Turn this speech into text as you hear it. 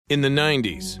In the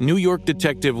 90s, New York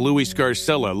detective Louis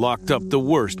Scarcella locked up the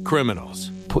worst criminals.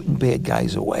 Putting bad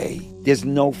guys away. There's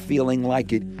no feeling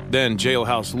like it. Then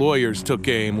jailhouse lawyers took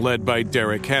aim, led by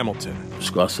Derek Hamilton.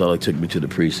 Scarcella took me to the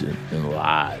precinct and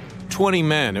lied. 20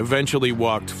 men eventually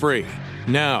walked free.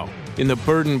 Now, in the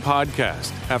Burden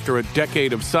podcast, after a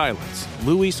decade of silence,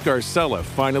 Louis Scarcella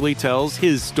finally tells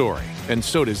his story, and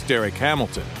so does Derek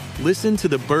Hamilton. Listen to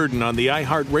The Burden on the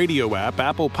iHeartRadio app,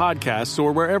 Apple Podcasts,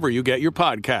 or wherever you get your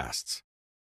podcasts.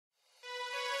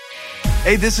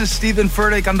 Hey, this is Stephen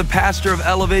Furtick. I'm the pastor of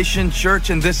Elevation Church,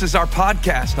 and this is our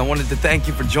podcast. I wanted to thank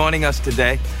you for joining us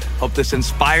today. Hope this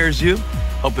inspires you.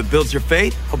 Hope it builds your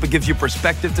faith. Hope it gives you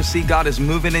perspective to see God is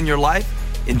moving in your life.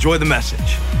 Enjoy the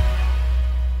message.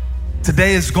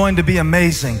 Today is going to be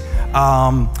amazing.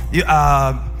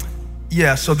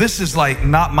 So this is like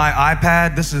not my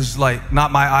iPad. This is like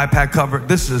not my iPad cover.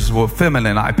 This is a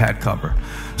feminine iPad cover.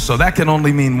 So that can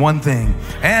only mean one thing.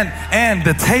 And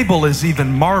the table is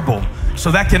even marble.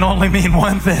 So that can only mean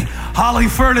one thing. Holly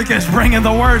Furtick is bringing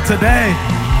the word today.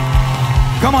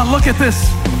 Come on, look at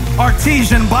this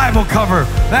artesian Bible cover.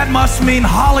 That must mean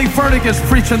Holly Furtick is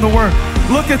preaching the word.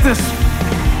 Look at this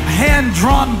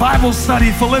hand-drawn Bible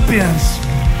study, Philippians.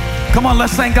 Come on,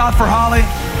 let's thank God for Holly.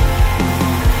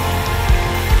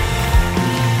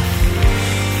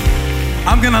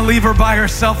 I'm gonna leave her by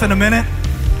herself in a minute.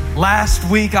 Last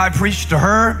week I preached to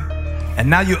her, and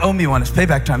now you owe me one. It's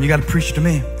payback time. You gotta preach to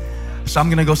me. So I'm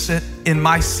gonna go sit in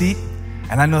my seat,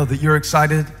 and I know that you're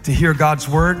excited to hear God's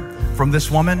word from this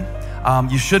woman.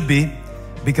 You should be,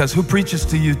 because who preaches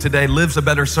to you today lives a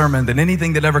better sermon than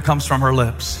anything that ever comes from her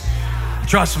lips.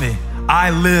 Trust me,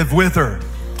 I live with her.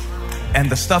 And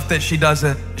the stuff that she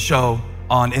doesn't show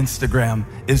on Instagram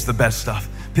is the best stuff.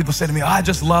 People say to me, oh, I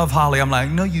just love Holly. I'm like,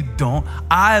 no, you don't.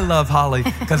 I love Holly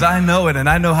because I know it, and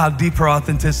I know how deep her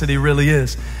authenticity really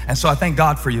is. And so I thank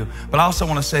God for you. But I also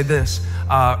want to say this.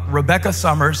 Rebecca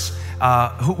Summers,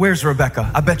 where's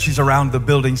Rebecca? I bet she's around the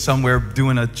building somewhere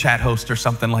doing a chat host or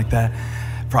something like that.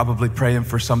 Probably praying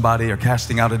for somebody or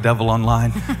casting out a devil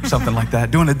online, something like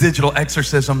that, doing a digital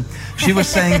exorcism. She was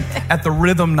saying at the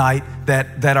Rhythm Night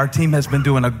that our team has been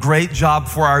doing a great job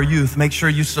for our youth. Make sure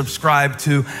you subscribe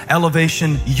to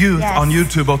Elevation Youth on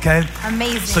YouTube, okay?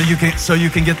 Amazing. So you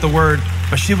can get the word.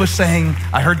 But she was saying,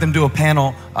 I heard them do a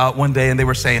panel one day, and they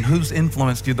were saying, who's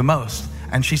influenced you the most?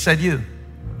 And she said you.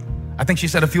 I think she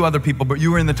said a few other people, but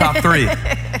you were in the top 3.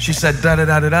 She said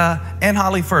da-da-da-da-da, and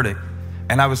Holly Furtick.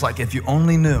 And I was like, if you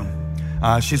only knew.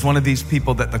 She's one of these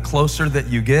people that the closer that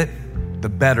you get, the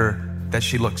better that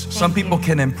she looks. Some people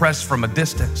can impress from a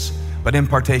distance, but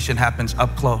impartation happens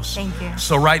up close. Thank you.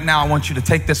 So right now, I want you to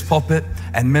take this pulpit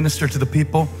and minister to the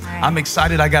people. Right. I'm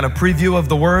excited. I got a preview of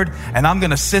the word, and I'm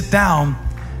going to sit down,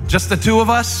 just the 2 of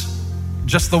us,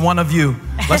 just the one of you.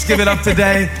 Let's give it up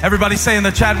today. Everybody say in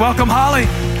the chat, welcome, Holly.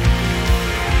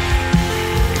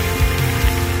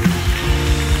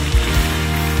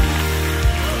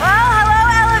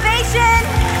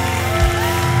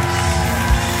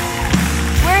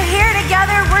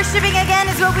 Worshiping again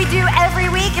is what we do every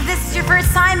week. If this is your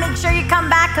first time, make sure you come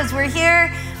back because we're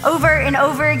here over and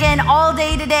over again all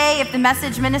day today. If the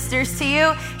message ministers to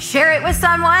you, share it with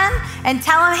someone and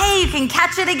tell them, hey, you can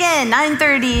catch it again,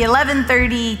 9:30,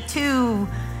 11:30, 2,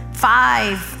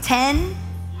 5, 10.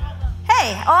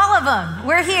 Hey, all of them,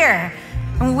 we're here.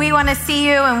 And we want to see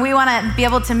you and we want to be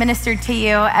able to minister to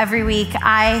you every week.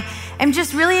 I am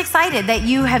just really excited that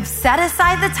you have set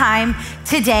aside the time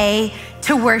today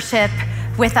to worship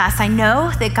with us. I know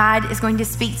that God is going to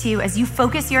speak to you as you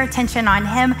focus your attention on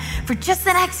him for just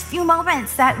the next few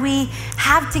moments that we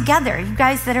have together. You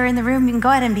guys that are in the room, you can go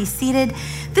ahead and be seated.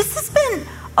 This has been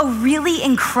a really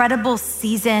incredible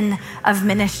season of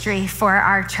ministry for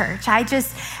our church.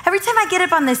 Every time I get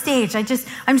up on the stage,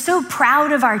 I'm so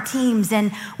proud of our teams.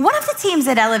 And one of the teams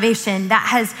at Elevation that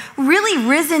has really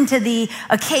risen to the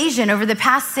occasion over the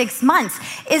past 6 months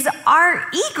is our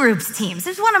E-Groups teams.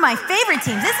 This is one of my favorite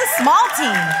teams. This is a small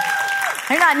team.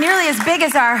 They're not nearly as big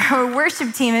as our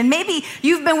worship team. And maybe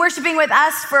you've been worshiping with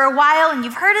us for a while and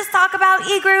you've heard us talk about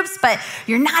E-Groups, but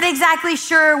you're not exactly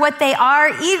sure what they are.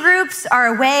 E-Groups are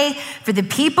a way for the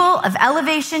people of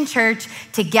Elevation Church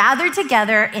to gather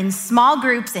together in small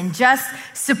groups and just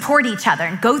support each other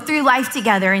and go through life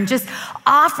together and just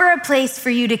offer a place for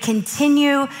you to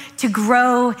continue to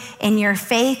grow in your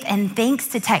faith. And thanks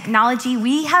to technology,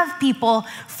 we have people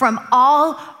from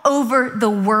all over the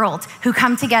world who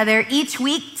come together each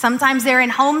week. Sometimes they're in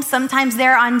homes, sometimes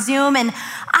they're on Zoom. And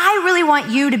I really want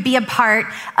you to be a part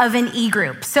of an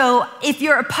E-group. So if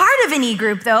you're a part of an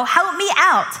E-group though, help me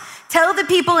out. Tell the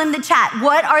people in the chat,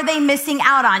 what are they missing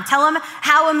out on? Tell them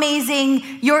how amazing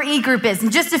your e-group is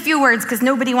in just a few words, because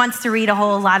nobody wants to read a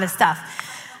whole lot of stuff.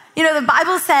 You know, the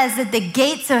Bible says that the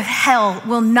gates of hell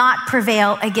will not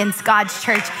prevail against God's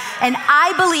church. And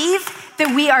I believe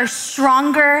that we are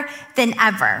stronger than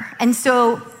ever. And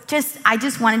so I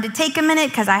just wanted to take a minute,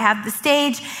 because I have the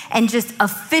stage, and just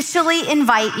officially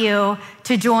invite you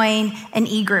to join an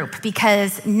e-group,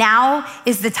 because now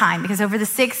is the time. Because over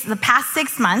the past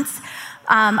 6 months,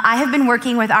 I have been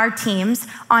working with our teams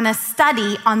on a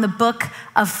study on the book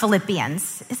of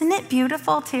Philippians. Isn't it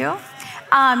beautiful too?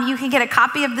 You can get a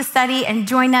copy of the study and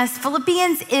join us.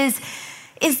 Philippians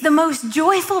is the most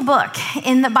joyful book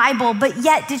in the Bible, but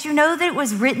yet, did you know that it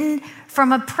was written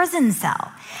from a prison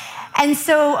cell? And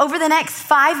so over the next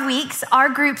 5 weeks, our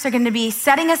groups are going to be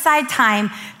setting aside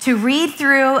time to read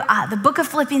through the book of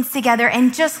Philippians together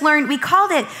and just learn. We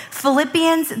called it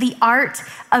Philippians, the Art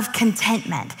of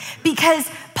Contentment. Because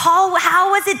Paul,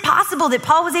 how was it possible that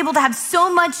Paul was able to have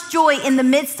so much joy in the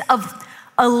midst of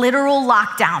a literal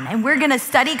lockdown? And we're going to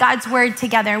study God's word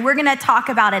together, and we're going to talk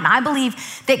about it. And I believe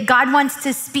that God wants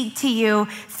to speak to you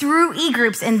through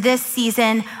e-groups in this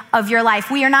season of your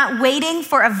life. We are not waiting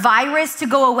for a virus to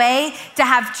go away to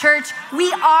have church.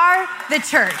 We are the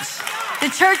church. The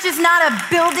church is not a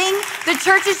building. The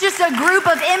church is just a group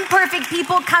of imperfect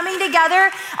people coming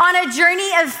together on a journey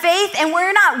of faith. And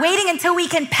we're not waiting until we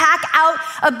can pack out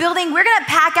a building. We're going to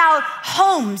pack out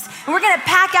homes, and we're going to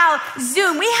pack out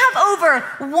Zoom. We have over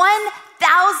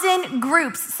 1,000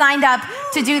 groups signed up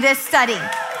to do this study,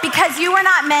 because you were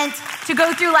not meant to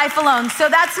go through life alone. So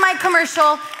that's my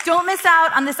commercial. Don't miss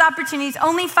out on this opportunity. It's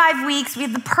only 5 weeks. We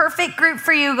have the perfect group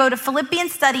for you. Go to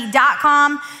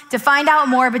philippiansstudy.com to find out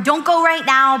more, but don't go right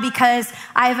now, because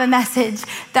I have a message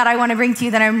that I want to bring to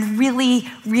you that I'm really,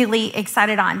 really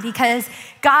excited on, because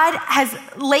God has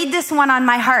laid this one on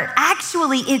my heart.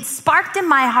 Actually, it sparked in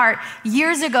my heart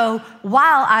years ago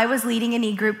while I was leading an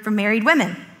e-group for married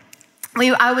women.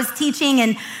 I was teaching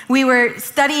and we were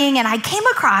studying, and I came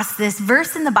across this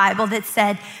verse in the Bible that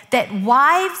said that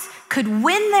wives could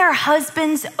win their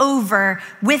husbands over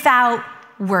without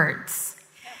words.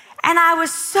 And I was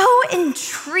so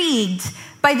intrigued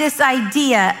by this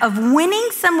idea of winning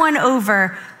someone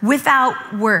over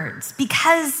without words,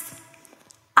 because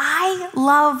I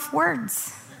love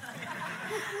words.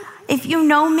 If you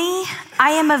know me,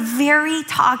 I am a very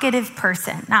talkative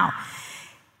person. Now,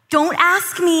 don't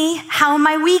ask me how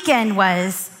my weekend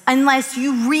was unless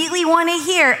you really want to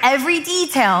hear every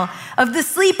detail of the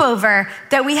sleepover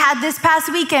that we had this past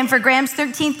weekend for Graham's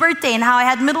 13th birthday, and how I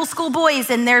had middle school boys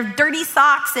and their dirty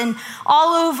socks and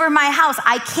all over my house.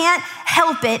 I can't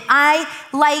help it. I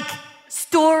like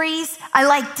stories. I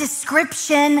like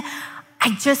description.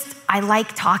 I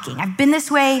like talking. I've been this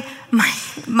way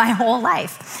my whole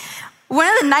life. One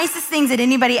of the nicest things that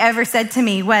anybody ever said to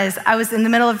me was, I was in the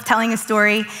middle of telling a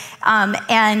story,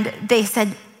 and they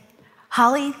said,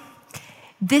 Holly,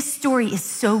 this story is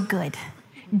so good.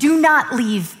 Do not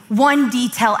leave one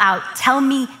detail out. Tell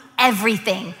me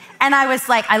everything. And I was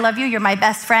like, I love you. You're my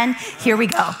best friend. Here we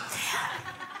go.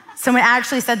 Someone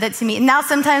actually said that to me. Now,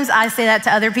 sometimes I say that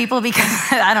to other people,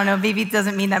 because I don't know, maybe it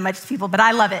doesn't mean that much to people, but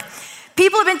I love it.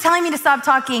 People have been telling me to stop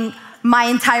talking my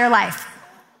entire life.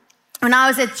 When I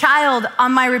was a child,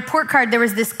 on my report card, there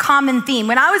was this common theme.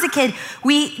 When I was a kid,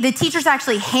 the teachers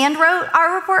actually hand wrote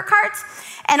our report cards.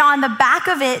 And on the back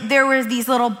of it, there were these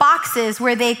little boxes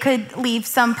where they could leave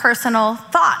some personal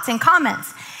thoughts and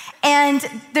comments. And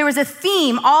there was a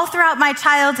theme all throughout my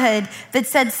childhood that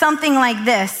said something like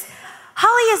this: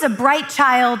 Holly is a bright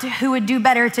child who would do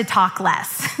better to talk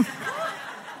less.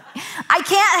 I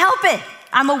can't help it.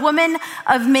 I'm a woman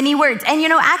of many words. And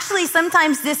actually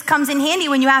sometimes this comes in handy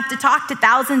when you have to talk to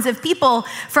thousands of people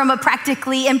from a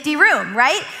practically empty room,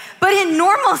 right? But in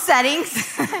normal settings,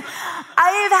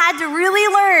 I have had to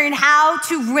really learn how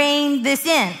to rein this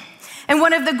in. And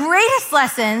one of the greatest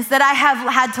lessons that I have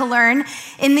had to learn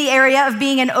in the area of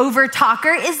being an over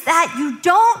talker is that you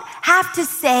don't have to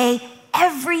say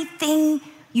everything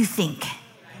you think.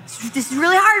 This is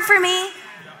really hard for me.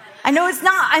 I know it's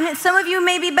not. I mean, some of you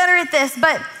may be better at this,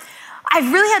 but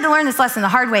I've really had to learn this lesson the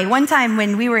hard way. One time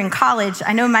when we were in college,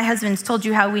 I know my husband's told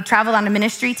you how we traveled on a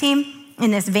ministry team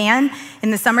in this van in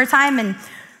the summertime, and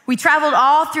we traveled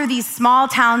all through these small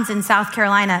towns in South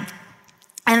Carolina.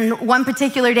 And one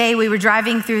particular day, we were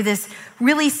driving through this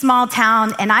really small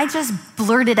town, and I just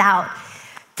blurted out,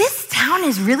 "This town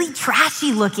is really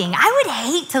trashy looking. I would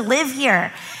hate to live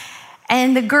here."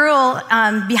 And the girl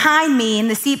behind me, in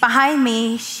the seat behind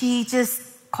me, she just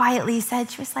quietly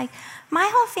said, she was like, "My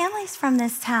whole family's from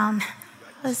this town."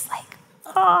 I was like,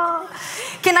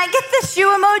 Can I get the shoe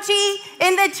emoji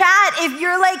in the chat if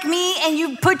you're like me and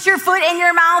you put your foot in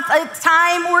your mouth a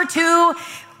time or 2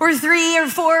 or 3 or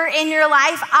 4 in your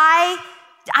life? I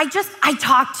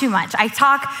talk too much. I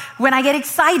talk when I get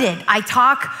excited. I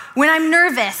talk when I'm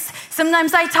nervous.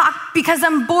 Sometimes I talk because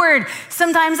I'm bored.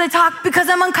 Sometimes I talk because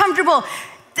I'm uncomfortable.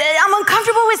 I'm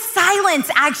uncomfortable with silence,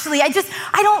 actually. I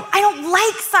don't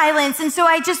like silence. And so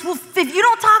if you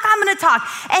don't talk, I'm gonna talk.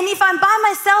 And if I'm by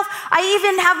myself, I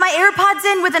even have my AirPods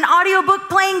in with an audiobook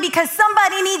playing because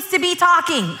somebody needs to be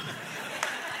talking.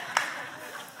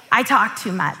 I talk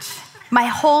too much. My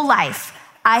whole life,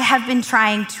 I have been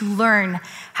trying to learn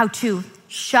how to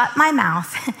shut my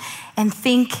mouth and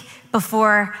think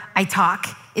before I talk.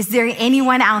 Is there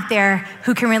anyone out there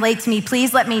who can relate to me?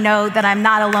 Please let me know that I'm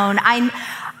not alone.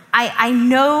 I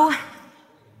know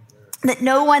that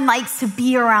no one likes to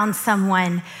be around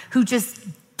someone who just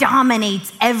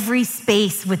dominates every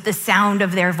space with the sound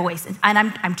of their voice. And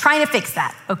I'm trying to fix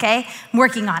that, okay? I'm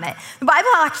working on it. The Bible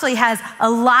actually has a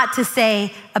lot to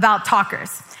say about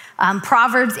talkers.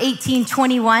 Proverbs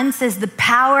 18:21 says, the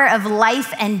power of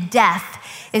life and death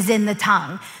is in the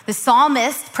tongue. The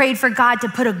psalmist prayed for God to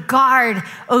put a guard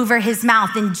over his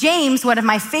mouth. And James, one of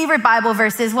my favorite Bible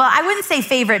verses, well, I wouldn't say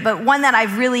favorite, but one that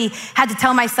I've really had to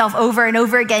tell myself over and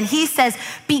over again, he says,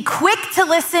 be quick to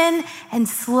listen and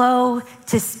slow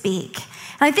to speak.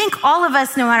 And I think all of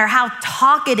us, no matter how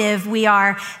talkative we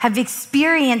are, have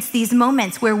experienced these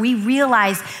moments where we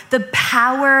realize the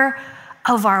power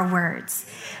of our words.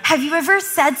 Have you ever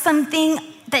said something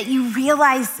that you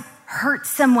realize hurt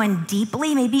someone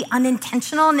deeply, maybe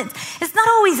unintentional? And it's not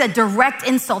always a direct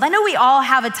insult. I know we all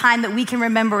have a time that we can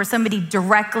remember where somebody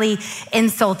directly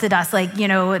insulted us. Like,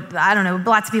 I don't know,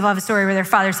 lots of people have a story where their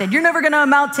father said, you're never gonna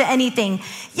amount to anything.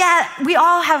 Yeah, we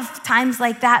all have times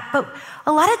like that, but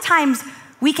a lot of times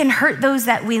we can hurt those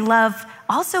that we love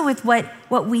also with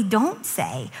what we don't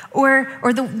say or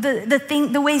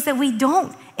the ways that we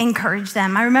don't encourage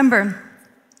them. I remember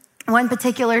one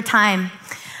particular time,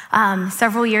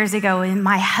 several years ago, when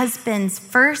my husband's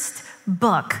first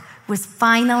book was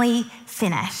finally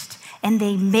finished, and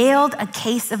they mailed a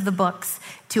case of the books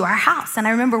to our house. And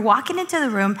I remember walking into the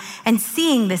room and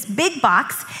seeing this big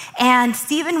box, and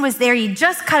Stephen was there. He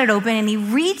just cut it open, and he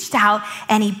reached out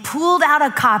and he pulled out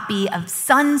a copy of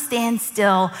Sun Stand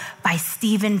Still by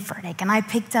Stephen Furtick. And I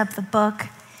picked up the book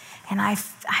and I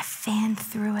fanned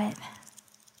through it,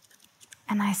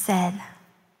 and I said,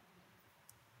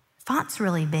 font's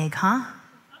really big, huh?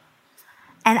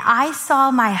 And I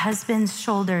saw my husband's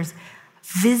shoulders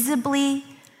visibly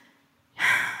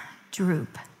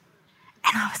droop.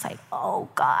 And I was like, oh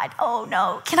God, oh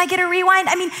no. Can I get a rewind?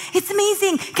 I mean, it's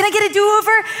amazing. Can I get a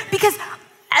do-over? Because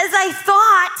as I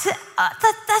thought,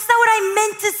 that's not what I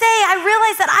meant to say. I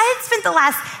realized that I had spent the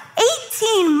last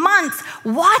 18 months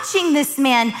watching this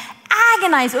man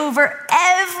agonize over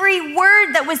every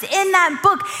word that was in that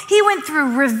book. He went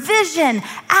through revision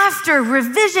after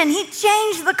revision. He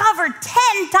changed the cover 10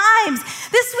 times.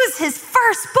 This was his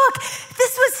first book.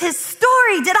 This was his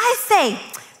story. Did I say,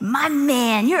 my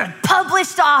man, you're a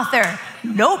published author?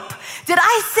 Nope. Did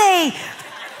I say,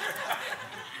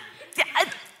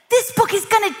 this book is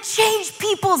gonna change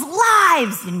people's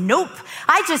lives? Nope.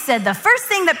 I just said the first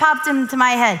thing that popped into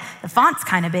my head, the font's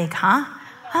kind of big, huh?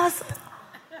 I was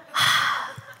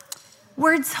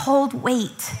words hold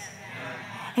weight.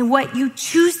 And what you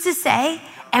choose to say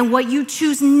and what you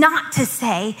choose not to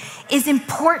say is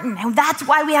important. And that's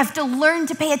why we have to learn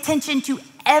to pay attention to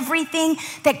everything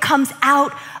that comes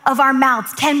out of our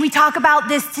mouths. Can we talk about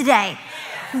this today?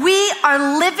 We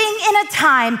are living in a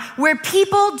time where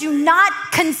people do not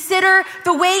consider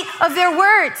the weight of their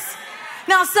words.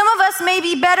 Now, some of us may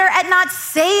be better at not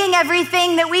saying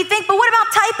everything that we think, but what about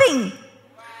typing?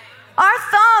 Our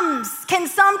thumbs can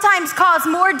sometimes cause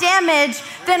more damage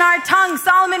than our tongue.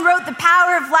 Solomon wrote, the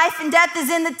power of life and death is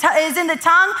in the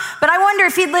tongue. But I wonder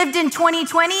if he lived in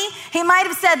 2020, he might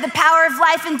have said the power of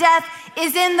life and death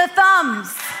is in the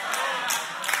thumbs.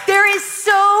 There is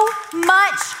so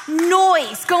much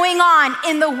noise going on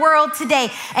in the world today,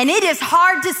 and it is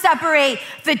hard to separate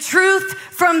the truth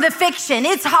from the fiction.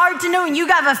 It's hard to know when you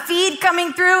got a feed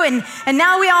coming through, and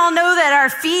now we all know that our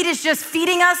feed is just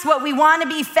feeding us what we want to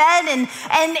be fed, and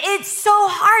it's so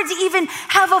hard to even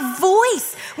have a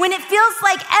voice when it feels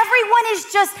like everyone is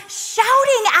just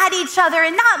shouting at each other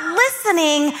and not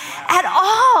listening at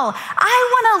all. I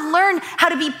want to learn how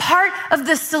to be part of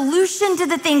the solution to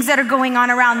the things that are going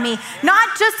on around me,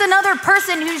 not just another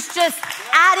person who's just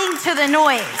adding to the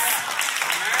noise.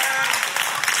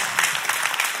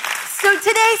 So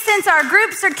today, since our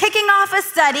groups are kicking off a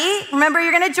study, remember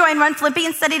you're going to join one,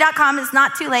 philippiansstudy.com, it's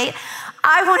not too late.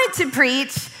 I wanted to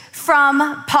preach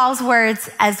from Paul's words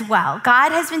as well.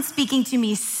 God has been speaking to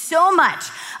me so much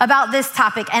about this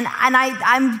topic, and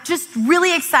I'm just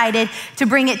really excited to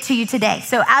bring it to you today.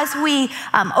 So as we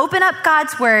open up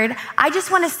God's word, I just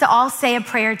want us to all say a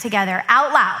prayer together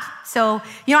out loud. So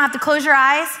you don't have to close your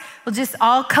eyes. We'll just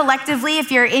all collectively,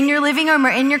 if you're in your living room or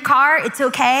in your car, it's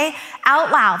okay.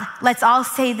 Out loud, let's all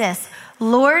say this.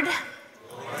 Lord,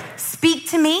 speak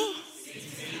to me.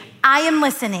 I am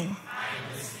listening.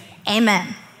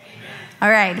 Amen. All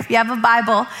right, if you have a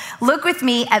Bible, look with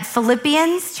me at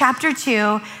Philippians chapter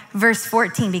 2, verse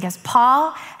 14, because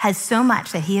Paul has so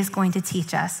much that he is going to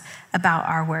teach us about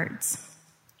our words.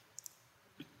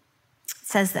 It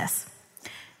says this,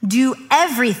 do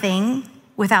everything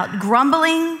without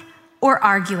grumbling or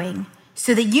arguing,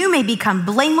 so that you may become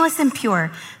blameless and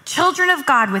pure, children of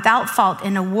God without fault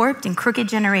in a warped and crooked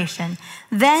generation.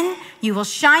 Then you will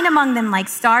shine among them like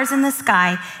stars in the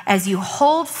sky as you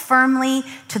hold firmly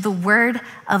to the word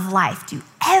of life. Do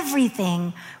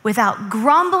everything without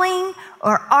grumbling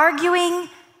or arguing,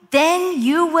 then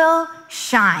you will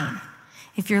shine.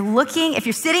 If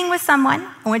you're sitting with someone,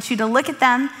 I want you to look at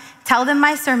them, tell them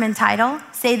my sermon title,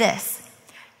 say this,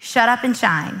 shut up and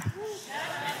shine.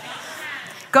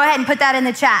 Go ahead and put that in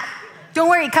the chat. Don't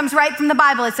worry, it comes right from the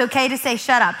Bible. It's okay to say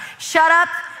shut up. Shut up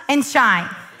and shine.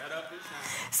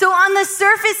 So on the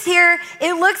surface here,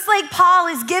 it looks like Paul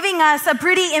is giving us a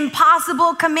pretty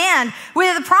impossible command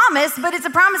with a promise, but it's a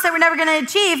promise that we're never going to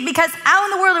achieve, because how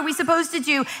in the world are we supposed to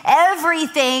do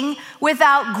everything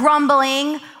without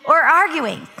grumbling or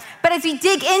arguing? But as we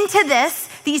dig into this,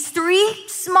 these 3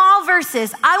 small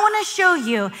verses, I want to show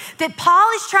you that Paul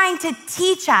is trying to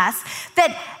teach us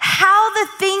that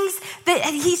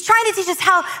he's trying to teach us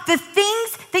how the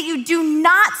things that you do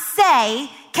not say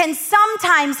can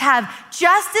sometimes have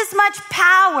just as much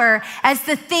power as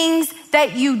the things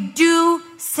that you do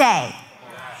say.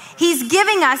 He's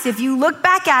giving us, if you look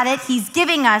back at it, he's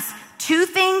giving us 2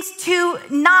 things to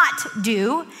not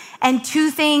do and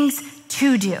 2 things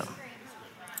to do.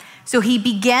 So he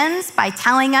begins by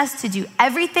telling us to do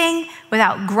everything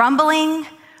without grumbling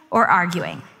or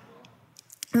arguing.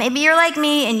 Maybe you're like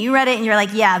me and you read it and you're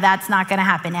like, yeah, that's not gonna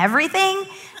happen. Everything,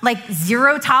 like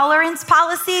 0 tolerance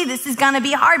policy, this is gonna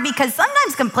be hard, because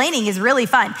sometimes complaining is really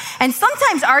fun. And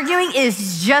sometimes arguing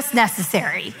is just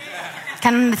necessary.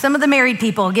 Can some of the married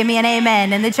people give me an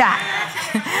amen in the chat?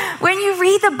 When you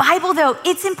read the Bible though,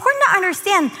 it's important to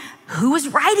understand who was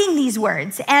writing these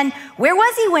words and where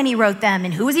was he when he wrote them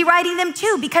and who was he writing them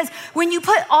to? Because when you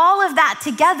put all of that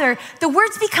together, the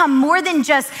words become more than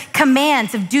just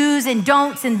commands of do's and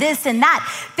don'ts and this and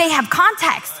that. They have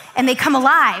context and they come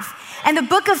alive. And the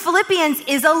book of Philippians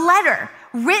is a letter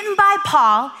written by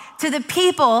Paul to the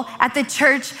people at the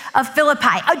church of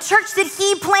Philippi, a church that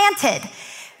he planted.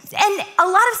 And a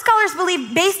lot of scholars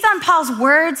believe, based on Paul's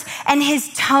words and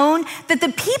his tone, that the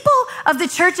people of the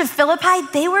church of Philippi,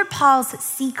 they were Paul's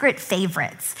secret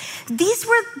favorites. These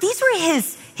were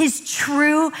his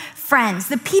true friends,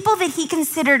 the people that he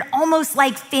considered almost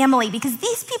like family, because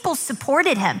these people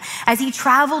supported him as he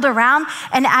traveled around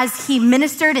and as he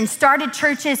ministered and started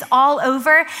churches all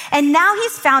over. And now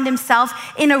he's found himself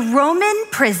in a Roman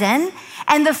prison,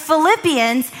 and the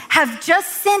Philippians have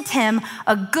just sent him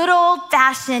a good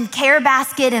old-fashioned care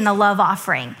basket and a love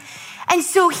offering. And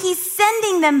so he's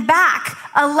sending them back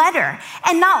a letter.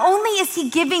 And not only is he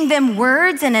giving them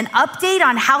words and an update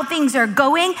on how things are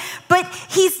going, but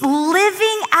he's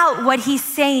living out what he's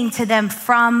saying to them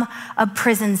from a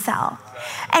prison cell.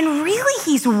 And really,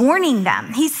 he's warning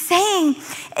them. He's saying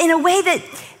in a way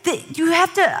that you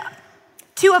have to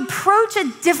approach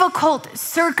a difficult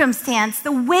circumstance,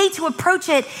 the way to approach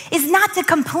it is not to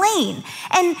complain.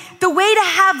 And the way to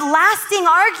have lasting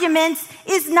arguments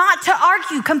is not to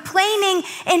argue. Complaining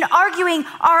and arguing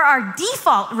are our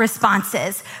default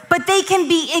responses, but they can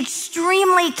be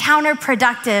extremely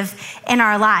counterproductive in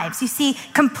our lives. You see,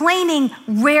 complaining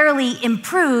rarely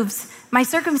improves my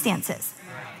circumstances.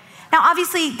 Now,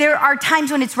 obviously, there are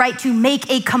times when it's right to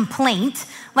make a complaint.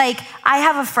 Like, I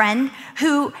have a friend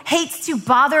who hates to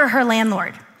bother her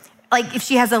landlord. Like, if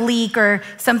she has a leak or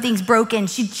something's broken,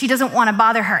 she doesn't want to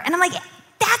bother her. And I'm like,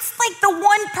 that's like the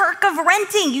one perk of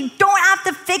renting. You don't have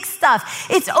to fix stuff.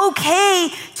 It's okay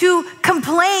to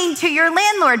complain to your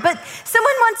landlord. But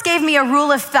someone once gave me a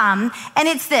rule of thumb, and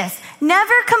it's this: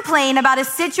 never complain about a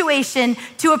situation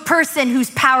to a person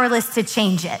who's powerless to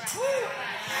change it.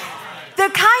 The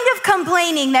kind of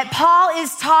complaining that Paul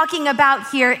is talking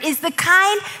about here is the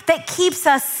kind that keeps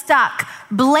us stuck,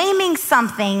 blaming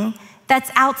something that's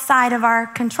outside of our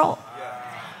control.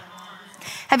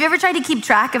 Have you ever tried to keep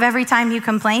track of every time you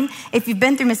complain? If you've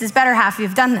been through Mrs. Better Half,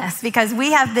 you've done this, because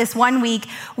we have this 1 week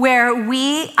where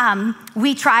we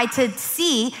try to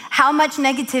see how much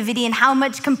negativity and how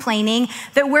much complaining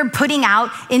that we're putting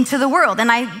out into the world. And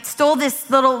I stole this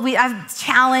little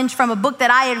challenge from a book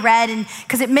that I had read, and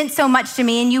because it meant so much to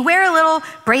me. And you wear a little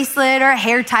bracelet or a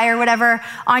hair tie or whatever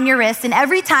on your wrist, and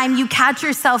every time you catch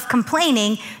yourself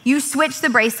complaining, you switch the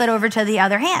bracelet over to the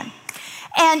other hand.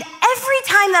 And every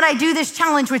time that I do this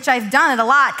challenge, which I've done it a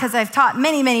lot because I've taught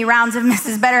many, many rounds of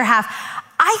Mrs. Better Half,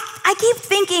 I keep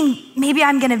thinking maybe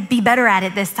I'm gonna be better at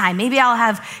it this time. Maybe I'll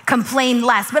have complained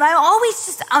less. But I'm always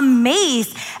just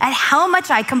amazed at how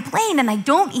much I complain, and I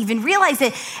don't even realize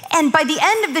it. And by the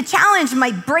end of the challenge,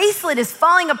 my bracelet is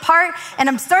falling apart, and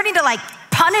I'm starting to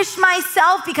punish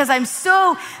myself because I'm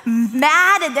so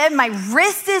mad, and then my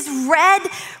wrist is red.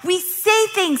 We say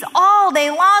things all day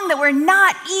long that we're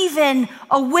not even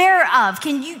aware of.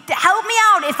 Can you help me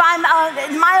out if am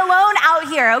I alone out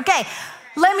here? Okay,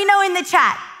 let me know in the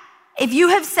chat if you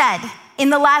have said in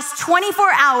the last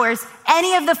 24 hours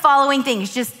any of the following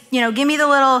things. Just, give me the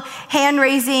little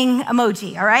hand-raising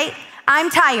emoji, all right? I'm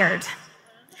tired.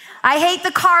 I hate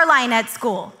the car line at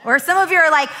school. Or some of you are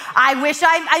like, I wish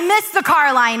I missed the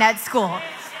car line at school.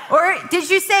 Or did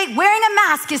you say, wearing a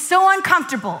mask is so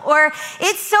uncomfortable? Or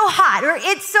it's so hot? Or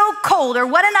it's so cold? Or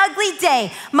what an ugly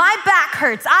day? My back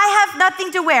hurts. I have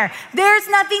nothing to wear. There's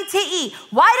nothing to eat.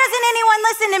 Why doesn't anyone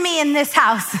listen to me in this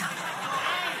house?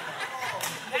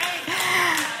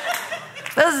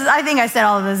 I think I said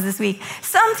all of those this week.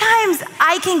 Sometimes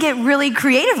I can get really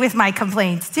creative with my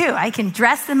complaints too. I can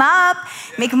dress them up,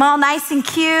 make them all nice and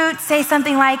cute, say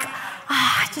something like,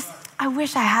 I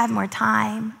wish I had more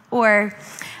time. Or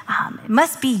it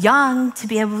must be young to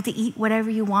be able to eat whatever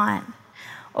you want.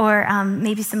 Or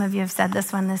maybe some of you have said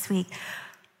this one this week.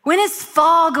 When is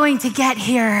fall going to get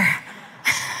here?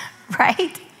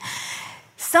 Right?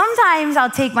 Sometimes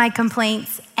I'll take my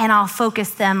complaints and I'll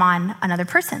focus them on another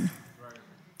person.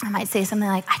 I might say something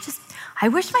like, I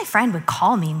wish my friend would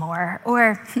call me more.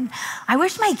 Or I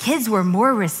wish my kids were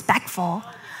more respectful.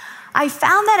 I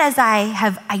found that as I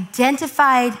have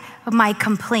identified my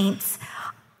complaints,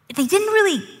 it didn't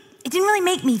really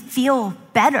make me feel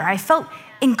better. I felt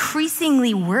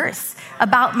increasingly worse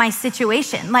about my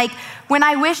situation. Like when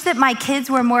I wish that my kids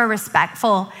were more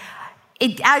respectful,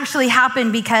 it actually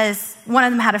happened because one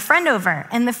of them had a friend over,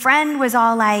 and the friend was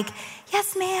all like,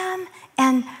 yes, ma'am,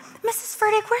 and Mrs.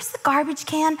 Furtick, where's the garbage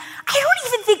can? I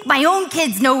don't even think my own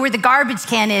kids know where the garbage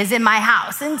can is in my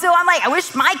house. And so I'm like, I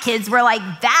wish my kids were like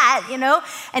that,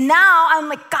 And now I'm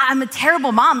like, God, I'm a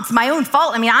terrible mom. It's my own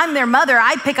fault. I mean, I'm their mother.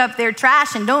 I pick up their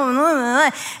trash and don't.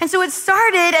 And so it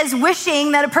started as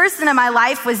wishing that a person in my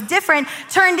life was different,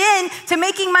 turned into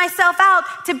making myself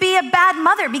out to be a bad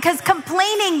mother, because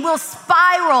complaining will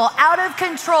spiral out of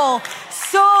control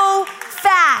so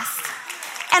fast.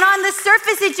 And on the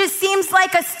surface, it just seems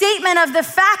like a statement of the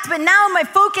fact, but now my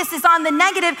focus is on the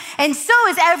negative, and so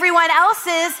is everyone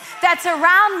else's that's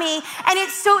around me. And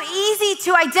it's so easy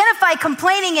to identify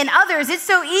complaining in others. It's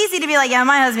so easy to be like, yeah,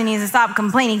 my husband needs to stop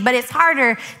complaining, but it's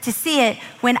harder to see it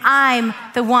when I'm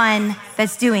the one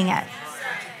that's doing it.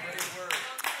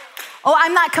 Oh,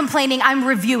 I'm not complaining, I'm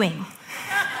reviewing.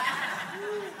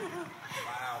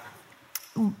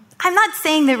 I'm not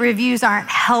saying that reviews aren't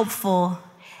helpful.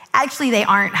 Actually, they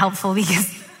aren't helpful,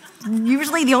 because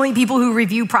usually the only people who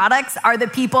review products are the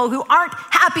people who aren't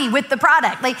happy with the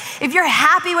product. Like, if you're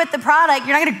happy with the product,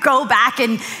 you're not gonna go back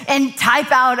and type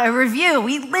out a review.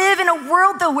 We live in a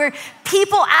world, though, where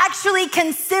people actually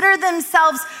consider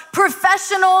themselves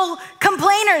professional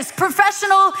complainers,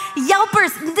 professional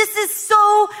yelpers. This is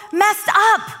so messed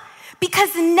up, because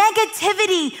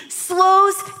negativity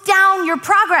slows down your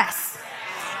progress.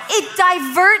 It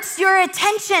diverts your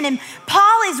attention. And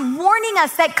Paul is warning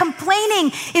us that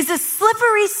complaining is a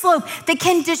slippery slope that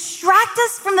can distract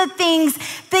us from the things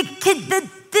that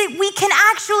we can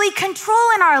actually control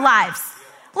in our lives.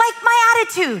 Like my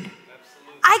attitude.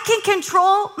 I can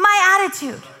control my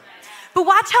attitude. But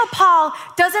watch how Paul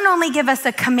doesn't only give us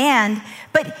a command,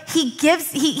 but he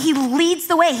leads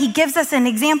the way. He gives us an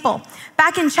example.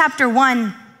 Back in chapter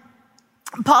 1,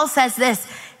 Paul says this,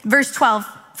 verse 12,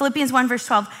 Philippians 1, verse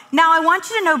 12. Now I want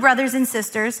you to know, brothers and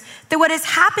sisters, that what has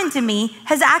happened to me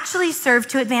has actually served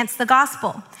to advance the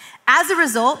gospel. As a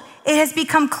result, it has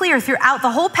become clear throughout the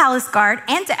whole palace guard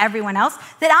and to everyone else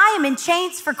that I am in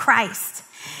chains for Christ.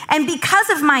 And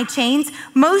because of my chains,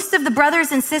 most of the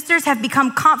brothers and sisters have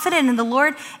become confident in the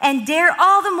Lord and dare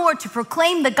all the more to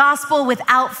proclaim the gospel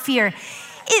without fear.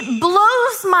 It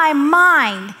blows my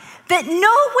mind that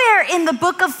nowhere in the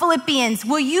book of Philippians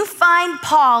will you find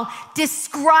Paul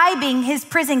describing his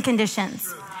prison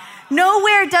conditions.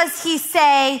 Nowhere does he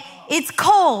say, it's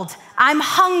cold, I'm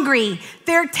hungry,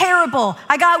 they're terrible,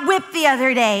 I got whipped the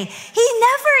other day. He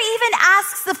never even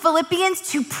asks the Philippians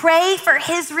to pray for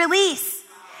his release.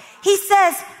 He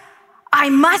says, I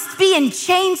must be in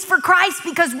chains for Christ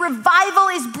because revival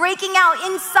is breaking out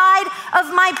inside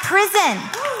of my prison.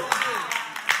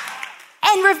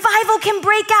 And revival can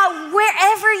break out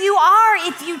wherever you are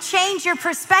if you change your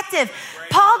perspective.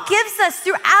 Paul gives us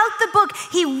throughout the book,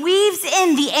 he weaves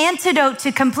in the antidote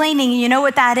to complaining. You know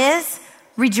what that is?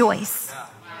 Rejoice.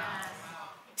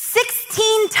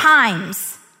 16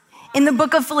 times in the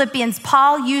book of Philippians,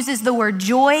 Paul uses the word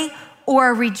joy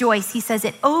or rejoice. He says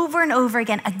it over and over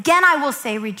again. Again, I will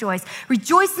say rejoice.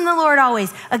 Rejoice in the Lord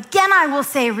always. Again, I will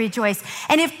say rejoice.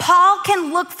 And if Paul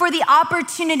can look for the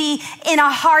opportunity in a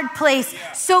hard place,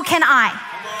 so can I.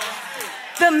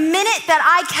 The minute that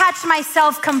I catch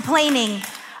myself complaining,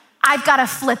 I've got to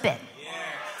flip it.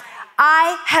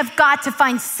 I have got to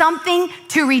find something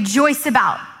to rejoice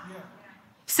about.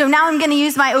 So now I'm going to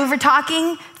use my over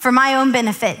talking for my own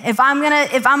benefit. If I'm going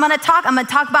to talk, I'm going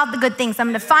to talk about the good things. I'm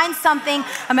going to find something.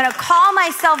 I'm going to call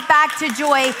myself back to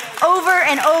joy over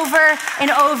and over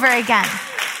and over again.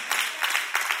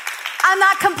 I'm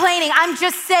not complaining. I'm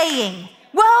just saying,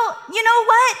 well, you know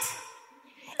what?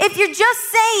 If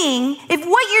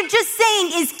what you're just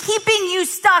saying is keeping you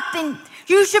stuck, then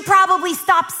you should probably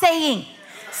stop saying.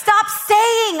 Stop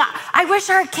saying, I wish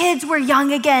our kids were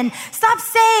young again. Stop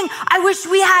saying, I wish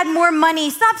we had more money.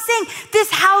 Stop saying,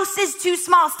 this house is too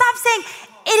small. Stop saying,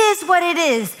 it is what it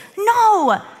is.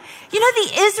 No. You know,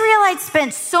 the Israelites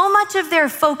spent so much of their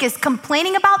focus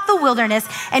complaining about the wilderness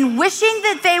and wishing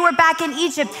that they were back in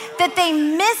Egypt that they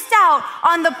missed out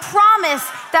on the promise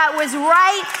that was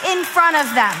right in front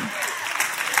of them.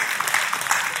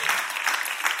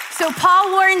 So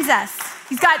Paul warns us.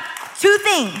 He's got two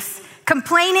things.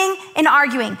 Complaining and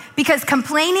arguing, because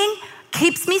complaining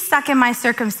keeps me stuck in my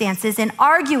circumstances and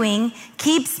arguing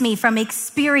keeps me from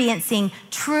experiencing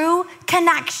true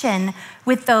connection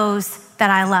with those that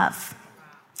I love.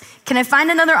 Can I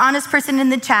find another honest person in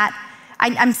the chat?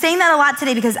 I'm saying that a lot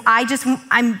today because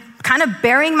I'm kind of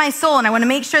bearing my soul and I want to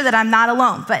make sure that I'm not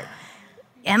alone. But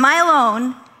am I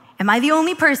alone? Am I the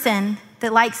only person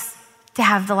that likes to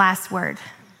have the last word?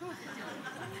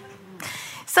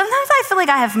 Sometimes I feel like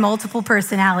I have multiple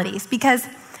personalities because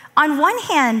on one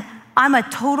hand, I'm a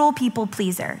total people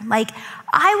pleaser. Like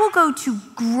I will go to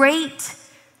great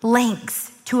lengths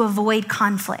to avoid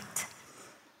conflict.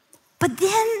 But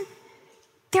then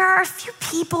there are a few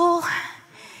people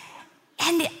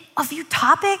and a few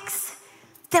topics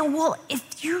that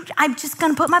I'm just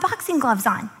gonna put my boxing gloves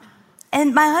on.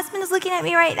 And my husband is looking at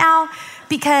me right now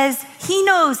because he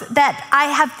knows that I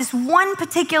have this one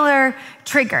particular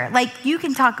trigger. Like you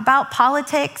can talk about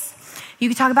politics, you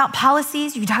can talk about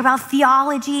policies, you can talk about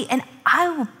theology, and I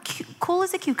will cool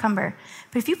as a cucumber.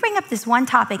 But if you bring up this one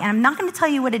topic, and I'm not gonna tell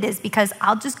you what it is because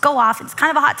I'll just go off. It's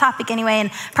kind of a hot topic anyway,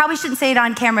 and probably shouldn't say it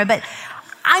on camera, but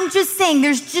I'm just saying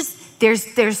there's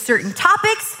certain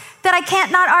topics that I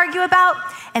can't not argue about,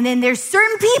 and then there's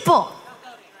certain people.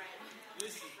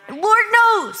 Lord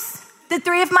knows the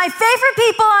three of my favorite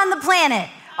people on the planet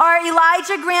are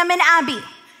Elijah, Graham, and Abby.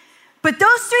 But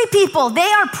those three people,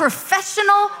 they are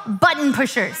professional button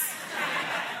pushers.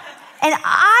 And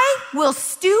I will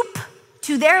stoop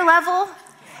to their level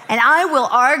and I will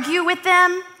argue with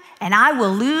them and I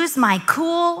will lose my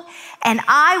cool and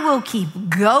I will keep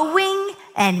going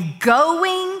and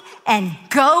going and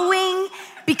going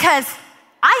because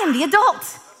I am the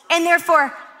adult and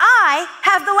therefore I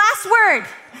have the last word.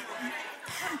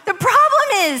 The problem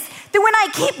is that when I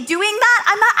keep doing that,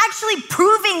 I'm not actually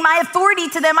proving my authority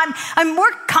to them. I'm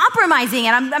more compromising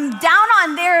and I'm down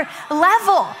on their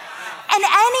level. And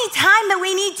any time that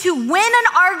we need to win an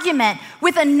argument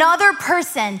with another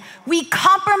person, we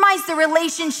compromise the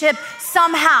relationship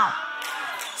somehow.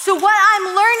 So what I'm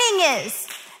learning is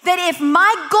that if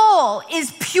my goal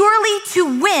is purely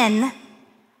to win,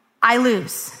 I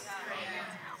lose.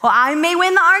 Well, I may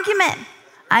win the argument.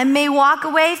 I may walk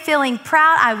away feeling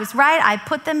proud. I was right. I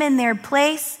put them in their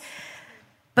place,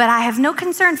 but I have no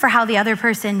concern for how the other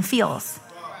person feels.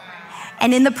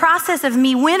 And in the process of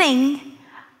me winning,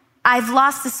 I've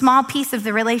lost a small piece of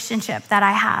the relationship that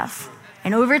I have.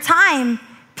 And over time,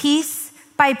 piece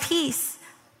by piece,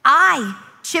 I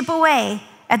chip away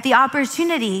at the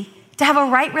opportunity to have a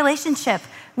right relationship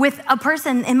with a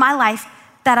person in my life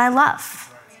that I love.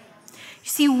 You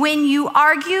see, when you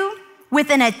argue with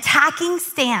an attacking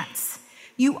stance,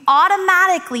 you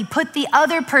automatically put the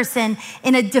other person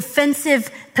in a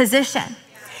defensive position.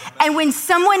 And when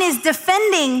someone is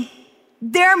defending,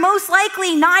 they're most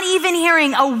likely not even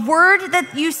hearing a word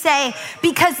that you say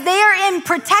because they are in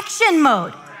protection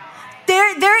mode.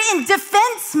 They're in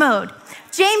defense mode.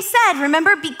 James said,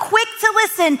 remember, be quick to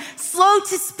listen, slow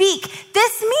to speak.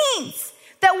 This means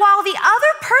that while the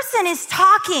other person is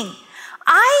talking,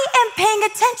 I am paying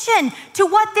attention to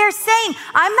what they're saying.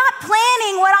 I'm not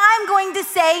planning what I'm going to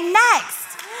say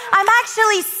next. I'm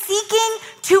actually seeking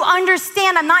to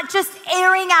understand. I'm not just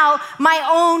airing out my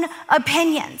own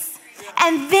opinions.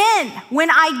 And then when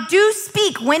I do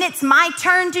speak, when it's my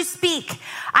turn to speak,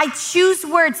 I choose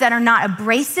words that are not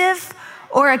abrasive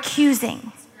or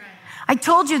accusing. I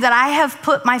told you that I have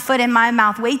put my foot in my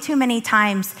mouth way too many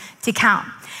times to count.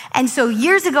 And so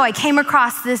years ago, I came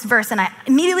across this verse and I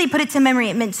immediately put it to memory.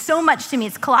 It meant so much to me.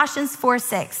 It's Colossians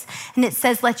 4:6. And it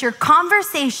says, let your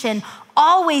conversation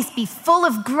always be full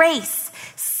of grace,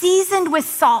 seasoned with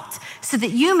salt, so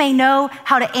that you may know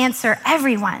how to answer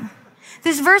everyone.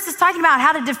 This verse is talking about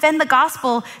how to defend the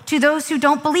gospel to those who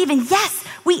don't believe. And yes,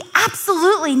 we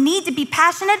absolutely need to be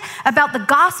passionate about the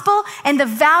gospel and the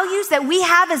values that we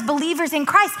have as believers in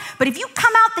Christ. But if you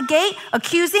come out the gate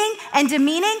accusing and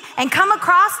demeaning and come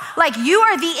across like you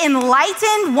are the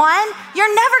enlightened one,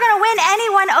 you're never gonna win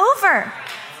anyone over.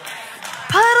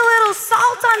 Put a little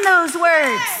salt on those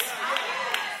words.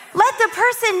 Let the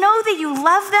person know that you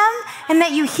love them and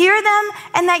that you hear them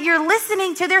and that you're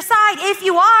listening to their side. If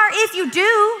you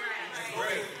do.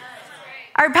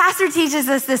 Our pastor teaches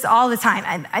us this all the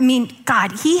time. I mean,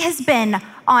 God, he has been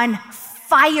on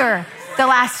fire the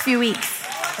last few weeks.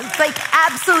 It's like,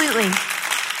 absolutely.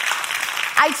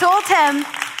 I told him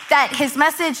that his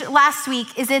message last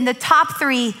week is in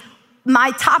the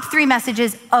my top three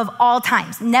messages of all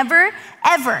times. Never,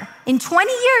 ever, in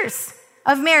 20 years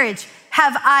of marriage,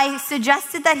 have I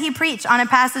suggested that he preach on a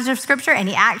passage of scripture, and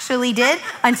he actually did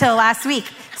until last week.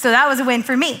 So that was a win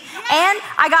for me. And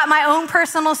I got my own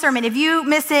personal sermon. If you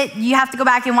miss it, you have to go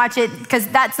back and watch it because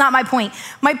that's not my point.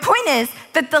 My point is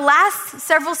that the last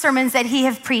several sermons that he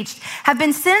has preached have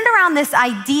been centered around this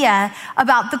idea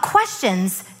about the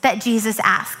questions that Jesus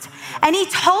asked. And he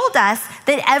told us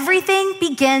that everything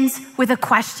begins with a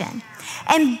question.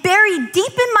 And buried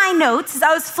deep in my notes, as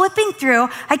I was flipping through,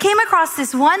 I came across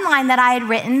this one line that I had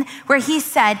written where he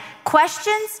said,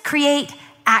 questions create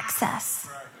access.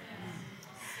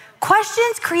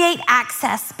 Questions create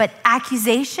access, but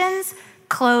accusations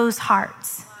close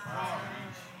hearts.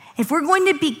 If we're going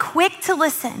to be quick to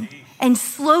listen and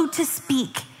slow to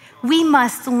speak, we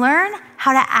must learn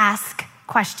how to ask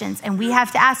questions, and we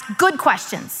have to ask good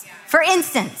questions. For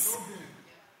instance,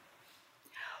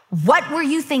 what were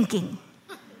you thinking?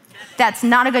 That's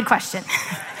not a good question.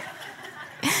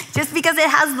 Just because it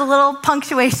has the little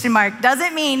punctuation mark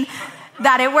doesn't mean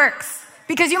that it works.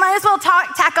 Because you might as well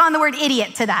tack on the word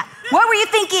idiot to that. What were you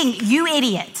thinking, you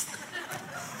idiot?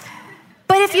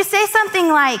 But if you say something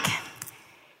like,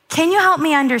 can you help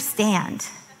me understand?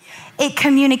 It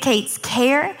communicates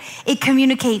care. It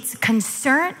communicates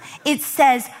concern. It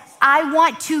says, I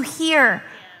want to hear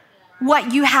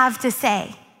what you have to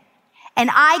say. And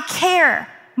I care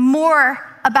more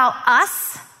about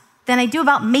us than I do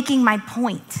about making my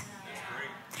point.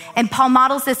 And Paul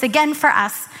models this again for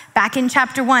us back in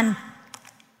chapter 1.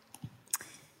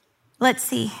 Let's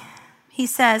see. He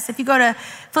says, if you go to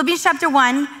Philippians chapter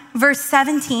 1, verse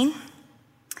 17,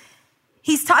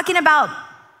 he's talking about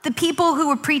the people who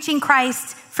were preaching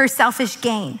Christ for selfish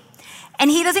gain. And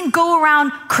he doesn't go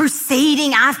around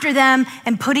crusading after them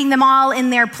and putting them all in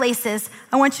their places.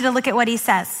 I want you to look at what he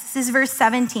says. This is verse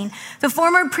 17. The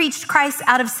former preached Christ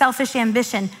out of selfish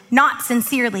ambition, not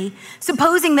sincerely,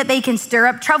 supposing that they can stir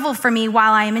up trouble for me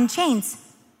while I am in chains.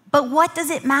 But what does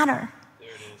it matter?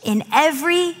 In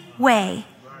every way,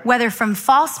 whether from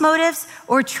false motives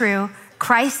or true,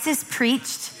 Christ is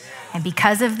preached. And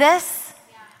because of this,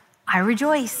 I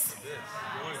rejoice.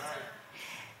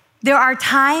 There are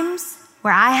times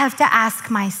where I have to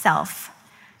ask myself,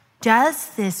 does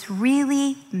this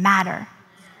really matter?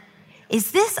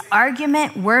 Is this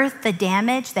argument worth the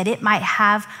damage that it might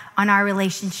have on our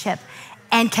relationship?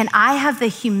 And can I have the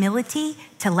humility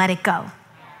to let it go?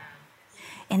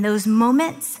 In those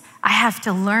moments, I have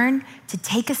to learn to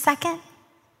take a second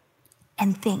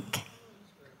and think.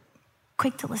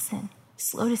 Quick to listen,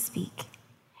 slow to speak.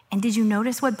 And did you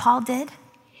notice what Paul did?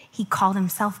 He called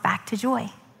himself back to joy.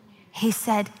 He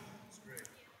said,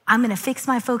 I'm gonna fix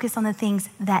my focus on the things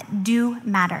that do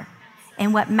matter.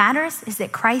 And what matters is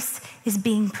that Christ is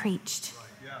being preached.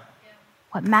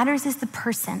 What matters is the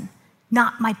person,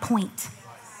 not my point.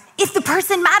 If the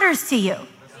person matters to you.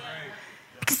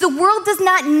 Because the world does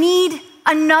not need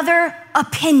another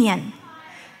opinion,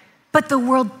 but the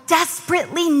world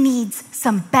desperately needs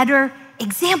some better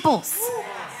examples.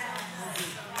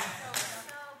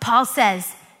 Paul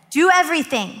says, do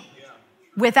everything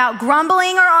without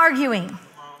grumbling or arguing,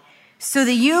 so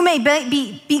that you may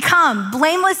become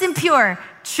blameless and pure,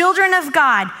 children of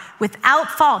God, without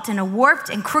fault in a warped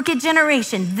and crooked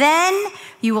generation. Then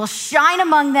you will shine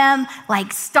among them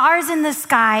like stars in the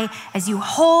sky as you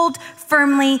hold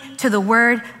firmly to the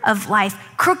word of life.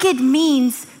 Crooked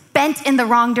means bent in the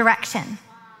wrong direction.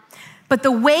 But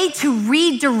the way to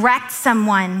redirect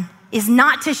someone is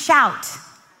not to shout,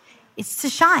 it's to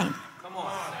shine. Come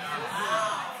on.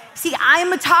 See,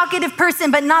 I'm a talkative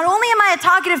person, but not only am I a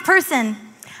talkative person,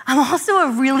 I'm also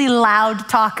a really loud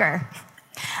talker.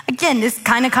 Again, this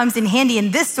kind of comes in handy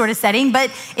in this sort of setting, but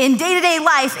in day-to-day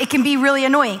life, it can be really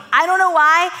annoying. I don't know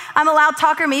why I'm a loud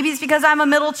talker. Maybe it's because I'm a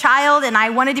middle child and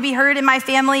I wanted to be heard in my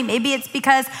family. Maybe it's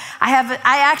because I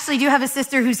actually do have a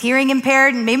sister who's hearing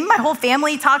impaired, and maybe my whole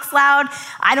family talks loud.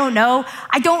 I don't know.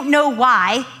 I don't know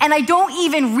why, and I don't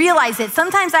even realize it.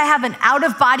 Sometimes I have an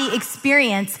out-of-body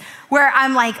experience where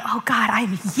I'm like, oh God,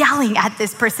 I'm yelling at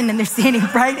this person and they're standing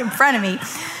right in front of me.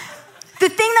 The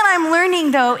thing that I'm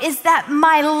learning, though, is that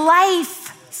my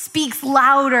life speaks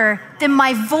louder than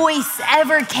my voice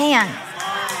ever can.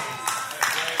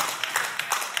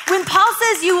 When Paul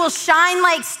says you will shine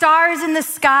like stars in the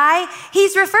sky,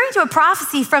 he's referring to a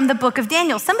prophecy from the book of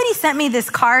Daniel. Somebody sent me this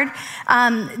card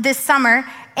this summer,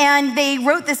 and they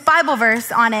wrote this Bible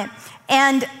verse on it.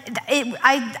 And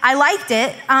I liked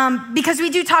it because we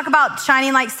do talk about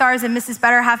shining like stars in Mrs.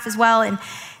 Betterhalf as well. And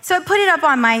so I put it up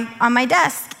on my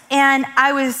desk. And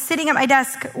I was sitting at my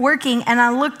desk working, and I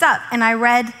looked up and I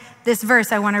read this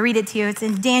verse. I want to read it to you. It's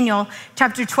in Daniel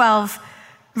chapter 12,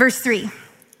 verse 3.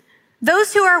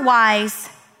 Those who are wise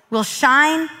will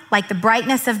shine like the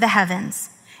brightness of the heavens,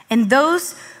 and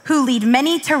those who lead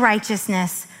many to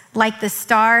righteousness like the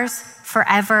stars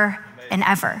forever and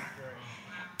ever.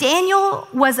 Daniel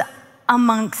was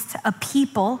amongst a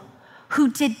people who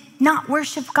did not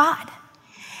worship God.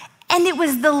 And it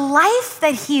was the life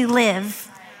that he lived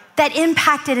that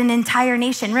impacted an entire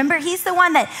nation. Remember, he's the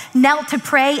one that knelt to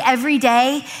pray every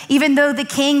day, even though the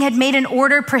king had made an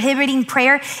order prohibiting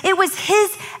prayer. It was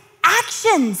his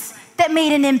actions that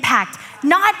made an impact,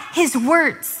 not his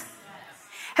words.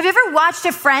 Have you ever watched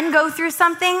a friend go through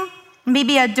something?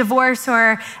 Maybe a divorce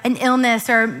or an illness,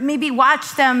 or maybe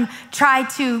watch them try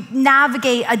to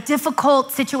navigate a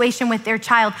difficult situation with their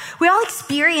child. We all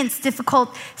experience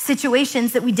difficult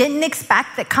situations that we didn't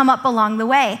expect that come up along the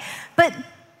way. But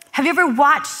have you ever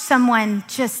watched someone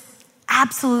just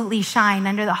absolutely shine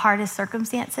under the hardest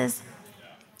circumstances?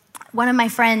 One of my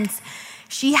friends,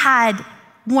 she had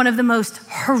one of the most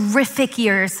horrific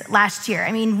years last year.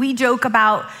 I mean, we joke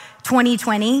about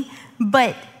 2020,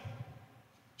 but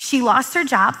she lost her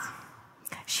job.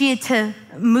 She had to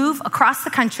move across the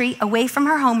country away from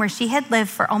her home where she had lived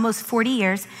for almost 40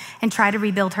 years and try to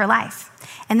rebuild her life.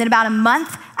 And then about a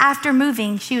month after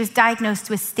moving, she was diagnosed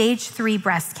with stage 3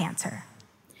 breast cancer.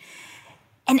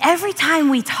 And every time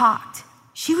we talked,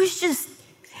 she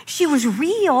was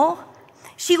real.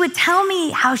 She would tell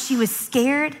me how she was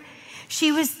scared.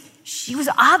 She was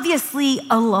obviously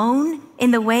alone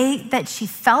in the way that she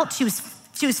felt. She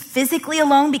was physically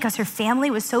alone because her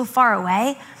family was so far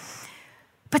away.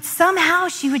 But somehow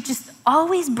she would just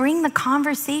always bring the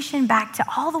conversation back to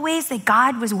all the ways that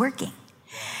God was working.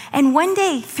 And one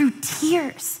day, through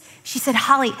tears, she said,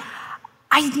 Holly,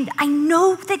 I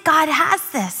know that God has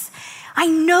this. I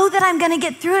know that I'm going to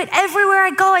get through it. Everywhere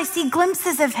I go, I see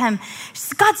glimpses of him.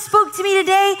 God spoke to me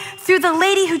today through the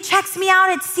lady who checks me out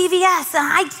at CVS. And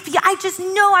I just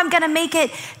know I'm going to make it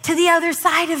to the other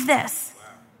side of this. Wow.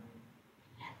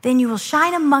 Then you will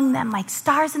shine among them like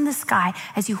stars in the sky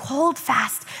as you hold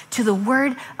fast to the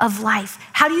word of life.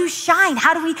 How do you shine?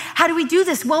 How do we do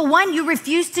this? Well, one, you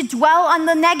refuse to dwell on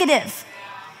the negative.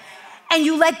 And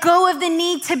you let go of the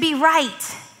need to be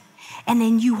right. And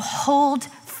then you hold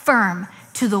firm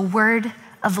to the word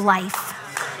of life.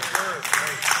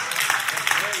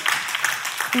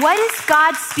 What is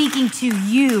God speaking to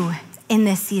you in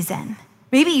this season?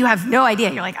 Maybe you have no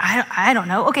idea. You're like, I don't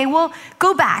know. Okay, well,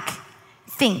 go back.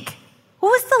 Think. What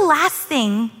was the last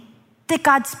thing that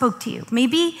God spoke to you?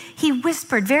 Maybe he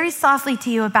whispered very softly to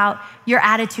you about your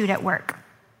attitude at work.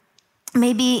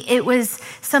 Maybe it was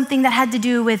something that had to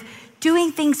do with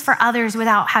doing things for others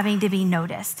without having to be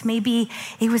noticed. Maybe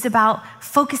it was about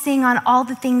focusing on all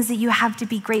the things that you have to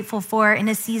be grateful for in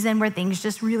a season where things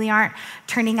just really aren't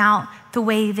turning out the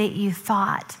way that you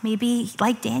thought. Maybe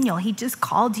like Daniel, he just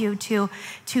called you to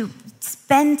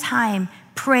spend time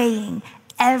praying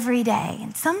every day.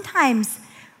 And sometimes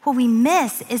what we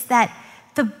miss is that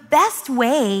the best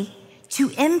way to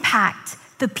impact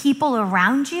the people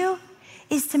around you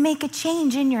is to make a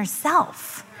change in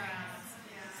yourself.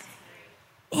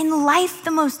 In life,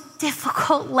 the most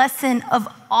difficult lesson of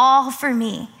all for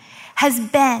me has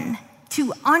been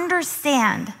to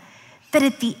understand that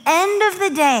at the end of the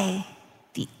day,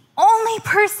 the only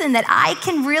person that I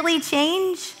can really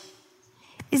change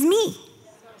is me.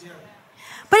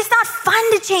 But it's not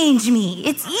fun to change me.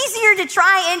 It's easier to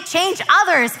try and change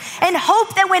others and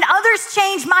hope that when others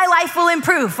change, my life will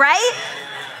improve, right?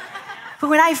 But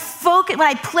when I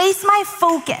place my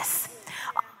focus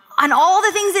on all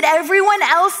the things that everyone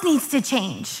else needs to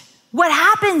change, what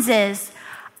happens is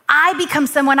I become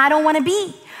someone I don't want to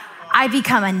be. I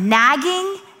become a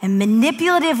nagging and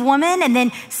manipulative woman, and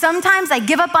then sometimes I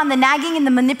give up on the nagging and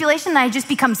the manipulation, and I just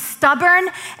become stubborn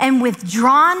and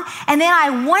withdrawn, and then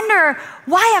I wonder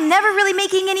why I'm never really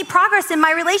making any progress in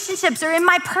my relationships or in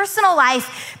my personal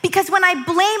life, because when I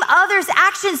blame others'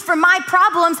 actions for my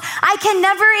problems, I can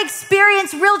never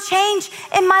experience real change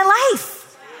in my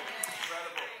life.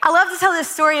 I love to tell this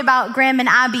story about Graham and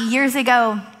Abby. Years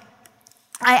ago,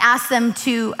 I asked them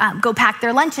to go pack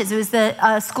their lunches. It was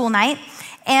the school night.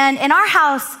 And in our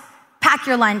house, pack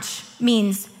your lunch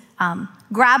means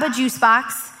grab a juice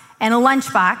box and a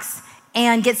lunch box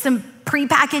and get some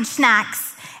prepackaged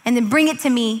snacks and then bring it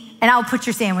to me and I'll put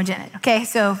your sandwich in it, okay?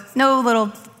 So no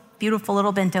little beautiful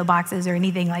little bento boxes or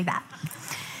anything like that.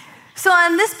 So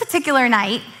on this particular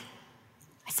night,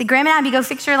 I said, Graham and Abby, go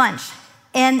fix your lunch.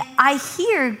 And I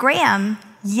hear Graham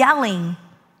yelling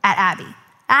at Abby.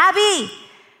 Abby,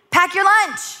 pack your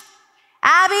lunch.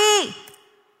 Abby,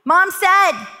 Mom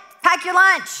said, pack your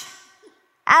lunch.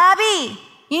 Abby,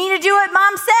 you need to do what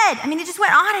Mom said. I mean, it just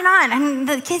went on and on. I mean,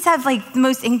 the kids have like the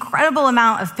most incredible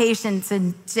amount of patience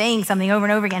in saying something over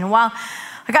and over again. And while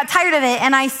I got tired of it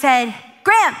and I said,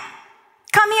 Graham,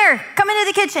 come here, come into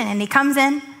the kitchen. And he comes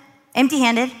in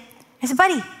empty-handed. I said,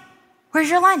 buddy, where's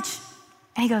your lunch?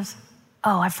 And he goes,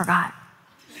 oh, I forgot.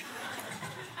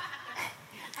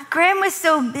 Graham was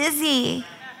so busy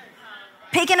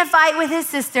picking a fight with his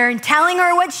sister and telling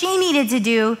her what she needed to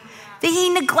do that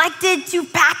he neglected to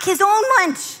pack his own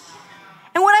lunch.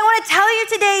 And what I want to tell you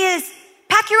today is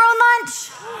pack your own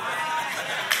lunch.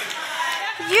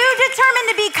 You determine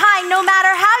to be kind no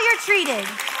matter how you're treated.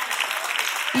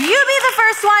 You be the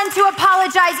first one to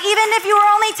apologize, even if you were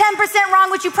only 10%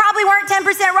 wrong, which you probably weren't 10%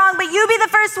 wrong, but you be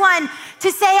the first one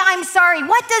to say, I'm sorry.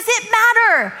 What does it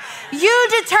matter? You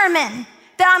determine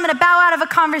that I'm gonna bow out of a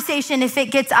conversation if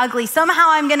it gets ugly. Somehow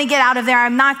I'm gonna get out of there.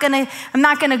 I'm not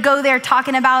gonna go there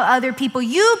talking about other people.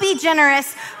 You be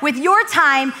generous with your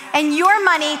time and your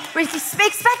money,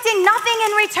 expecting nothing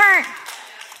in return.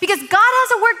 Because God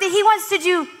has a work that he wants to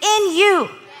do in you.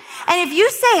 And if you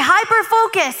stay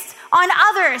hyper-focused on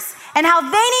others and how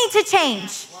they need to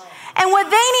change and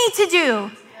what they need to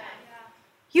do,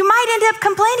 you might end up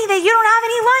complaining that you don't have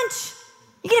any lunch.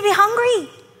 You're gonna be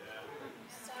hungry.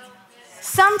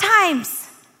 Sometimes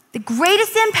the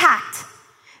greatest impact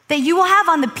that you will have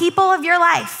on the people of your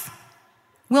life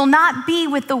will not be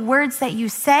with the words that you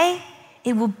say,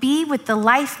 it will be with the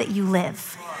life that you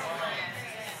live.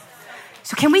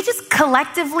 So can we just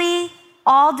collectively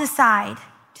all decide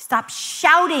to stop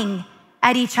shouting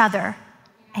at each other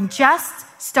and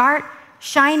just start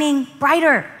shining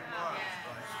brighter?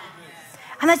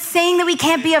 I'm not saying that we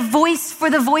can't be a voice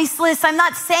for the voiceless. I'm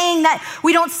not saying that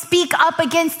we don't speak up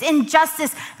against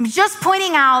injustice. I'm just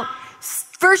pointing out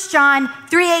 1 John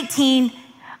 3:18.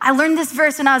 I learned this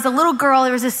verse when I was a little girl.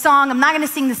 There was a song. I'm not going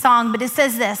to sing the song, but it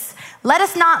says this: let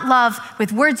us not love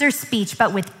with words or speech,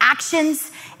 but with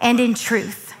actions and in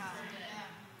truth.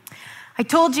 I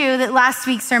told you that last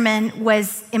week's sermon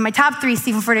was in my top 3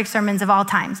 Stephen Furtick sermons of all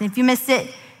times. And if you missed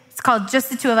it, it's called Just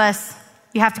the Two of Us.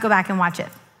 You have to go back and watch it.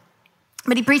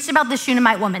 But he preached about the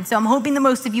Shunammite woman. So I'm hoping that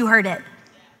most of you heard it.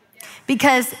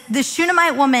 Because the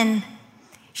Shunammite woman,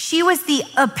 she was the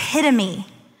epitome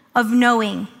of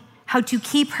knowing how to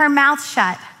keep her mouth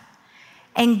shut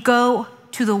and go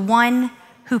to the one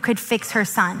who could fix her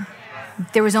son.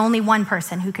 There was only one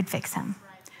person who could fix him.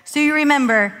 So you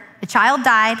remember, the child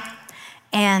died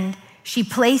and she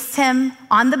placed him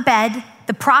on the bed,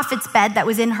 the prophet's bed that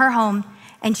was in her home,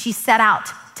 and she set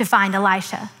out to find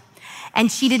Elisha. And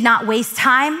she did not waste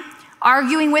time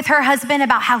arguing with her husband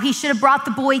about how he should have brought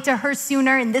the boy to her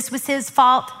sooner and this was his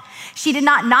fault. She did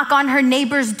not knock on her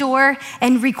neighbor's door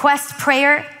and request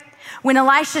prayer. When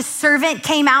Elisha's servant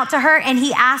came out to her and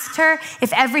he asked her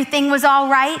if everything was all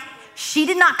right, she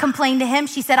did not complain to him.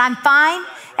 She said, I'm fine,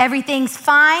 everything's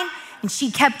fine. And she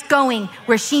kept going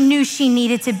where she knew she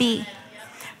needed to be.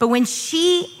 But when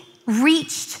she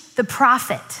reached the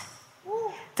prophet,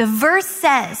 the verse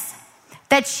says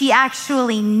that she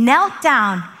actually knelt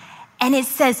down, and it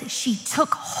says she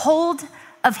took hold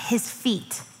of his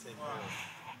feet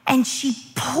and she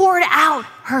poured out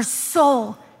her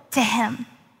soul to him.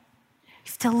 You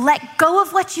have to let go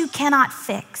of what you cannot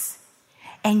fix,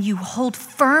 and you hold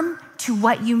firm to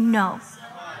what you know.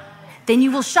 Then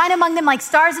you will shine among them like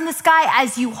stars in the sky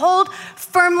as you hold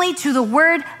firmly to the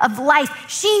word of life.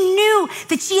 She knew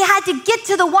that she had to get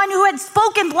to the one who had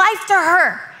spoken life to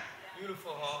her.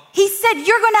 He said,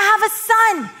 you're going to have a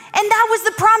son. And that was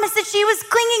the promise that she was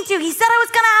clinging to. He said, I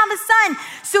was going to have a son.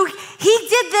 So he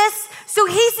did this. So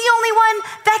he's the only one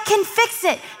that can fix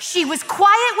it. She was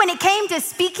quiet when it came to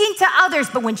speaking to others,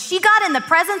 but when she got in the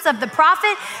presence of the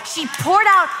prophet, she poured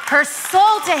out her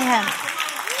soul to him.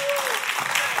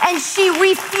 And she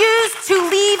refused to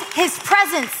leave his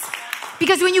presence.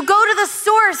 Because when you go to the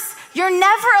source, you're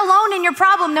never alone in your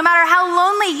problem, no matter how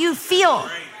lonely you feel.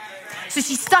 So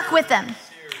she stuck with them.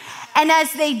 And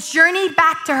as they journeyed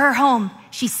back to her home,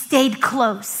 she stayed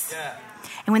close.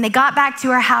 And when they got back to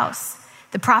her house,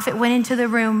 the prophet went into the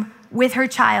room with her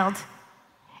child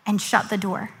and shut the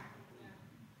door.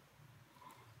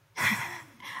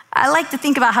 I like to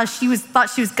think about how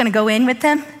thought she was gonna go in with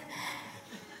them.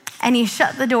 And he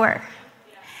shut the door.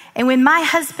 And when my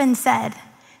husband said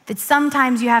that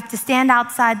sometimes you have to stand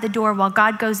outside the door while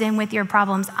God goes in with your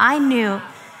problems, I knew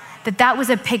that that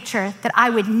was a picture that I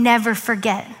would never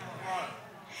forget.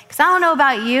 Because I don't know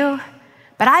about you,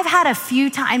 but I've had a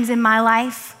few times in my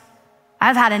life,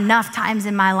 I've had enough times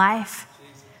in my life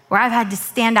where I've had to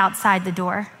stand outside the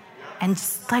door and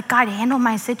just let God handle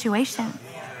my situation.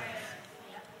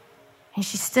 And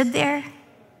she stood there,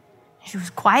 she was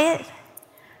quiet,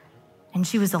 and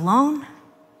she was alone.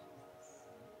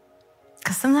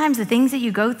 Because sometimes the things that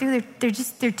you go through,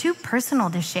 they're too personal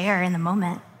to share in the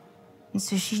moment. And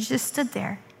so she just stood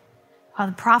there while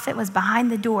the prophet was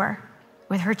behind the door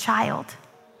with her child.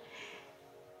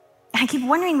 And I keep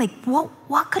wondering,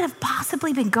 what could have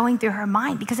possibly been going through her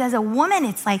mind? Because as a woman,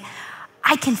 it's like,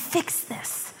 I can fix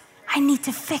this. I need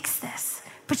to fix this.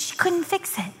 But she couldn't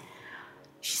fix it.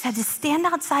 She had to stand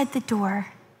outside the door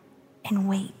and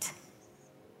wait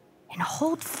and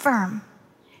hold firm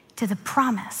to the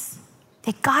promise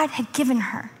that God had given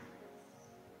her.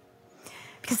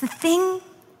 Because the thing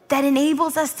that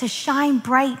enables us to shine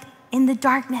bright in the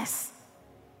darkness,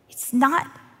 it's not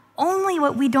only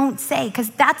what we don't say, because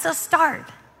that's a start,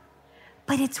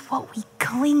 but it's what we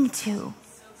cling to.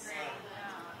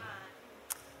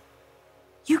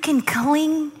 You can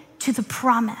cling to the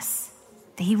promise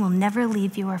that he will never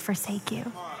leave you or forsake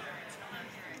you.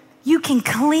 You can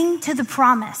cling to the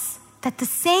promise that the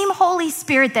same Holy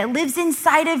Spirit that lives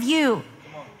inside of you,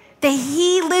 that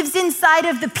he lives inside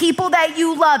of the people that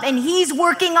you love, and he's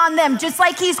working on them. Just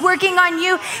like he's working on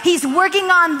you, he's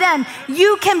working on them.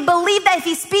 You can believe that if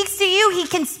he speaks to you, he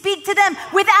can speak to them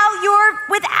without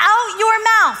your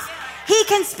mouth. He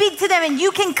can speak to them, and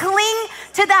you can cling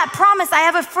to that promise. I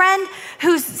have a friend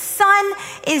whose son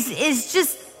is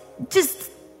just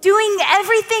doing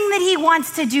everything that he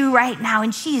wants to do right now,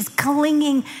 and she is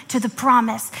clinging to the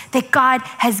promise that God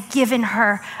has given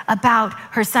her about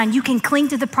her son. You can cling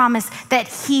to the promise that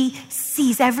he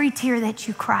sees every tear that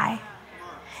you cry,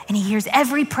 and he hears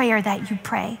every prayer that you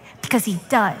pray, because he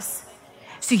does.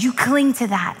 So you cling to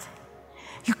that.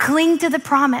 You cling to the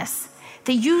promise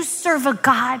that you serve a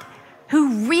God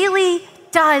who really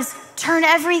does turn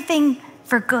everything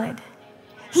for good.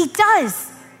 He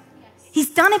does.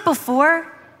 He's done it before.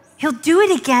 He'll do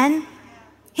it again.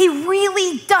 He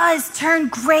really does turn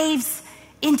graves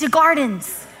into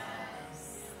gardens.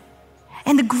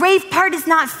 And the grave part is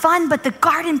not fun, but the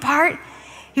garden part,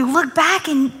 you look back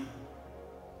and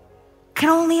can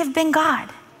only have been God.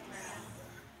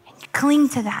 And you cling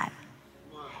to that.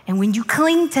 And when you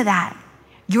cling to that,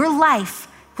 your life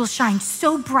will shine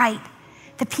so bright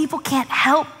that people can't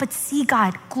help but see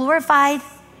God glorified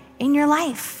in your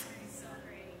life.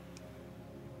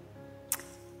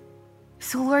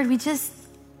 So Lord,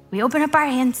 we open up our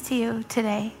hands to you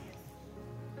today.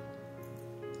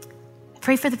 I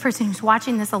pray for the person who's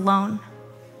watching this alone.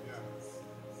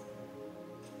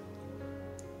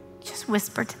 Just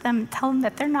whisper to them, tell them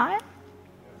that they're not.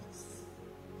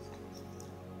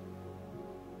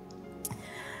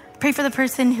 Pray for the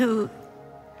person who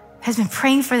has been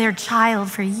praying for their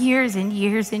child for years and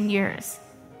years and years.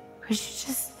 Would you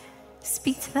just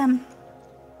speak to them?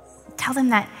 Tell them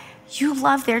that you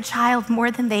love their child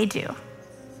more than they do. Thank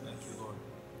you, Lord.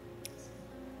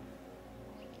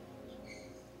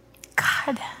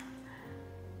 God,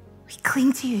 we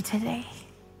cling to you today.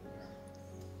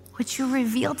 would you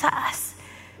reveal to us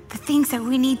the things that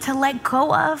we need to let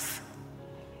go of?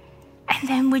 And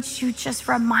then would you just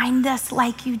remind us,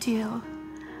 like you do,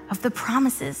 of the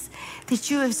promises that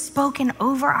you have spoken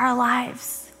over our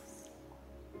lives?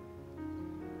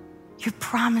 Your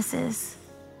promises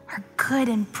are good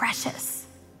and precious.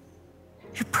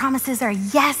 Your promises are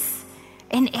yes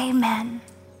and amen.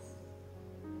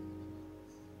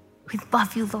 We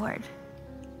love you, Lord.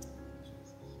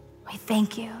 We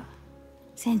thank you.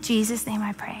 It's in Jesus' name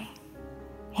I pray.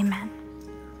 Amen.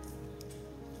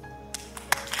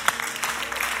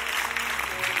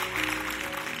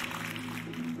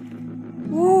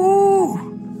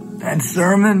 Woo! That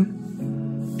sermon.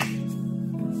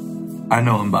 I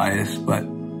know I'm biased, but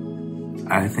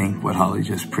I think what Holly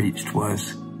just preached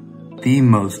was the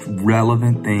most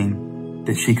relevant thing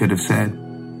that she could have said.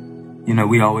 You know,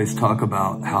 we always talk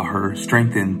about how her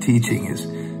strength in teaching is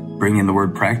bringing the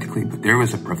word practically, but there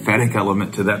was a prophetic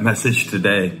element to that message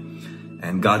today.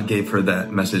 And God gave her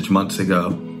that message months ago.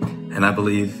 And I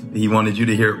believe he wanted you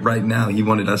to hear it right now. He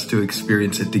wanted us to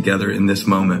experience it together in this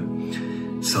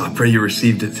moment. So I pray you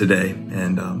received it today.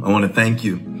 And I want to thank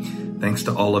you. Thanks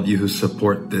to all of you who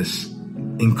support this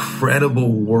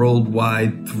incredible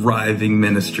worldwide thriving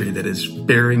ministry that is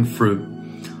bearing fruit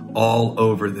all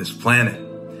over this planet.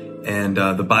 And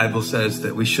the Bible says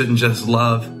that we shouldn't just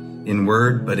love in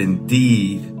word, but in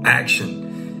deed,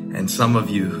 action. And some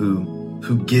of you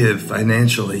who give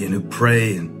financially and who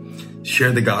pray and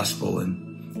share the gospel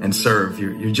and serve,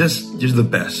 you're the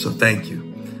best. So thank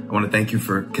you. I want to thank you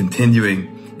for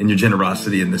continuing in your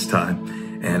generosity in this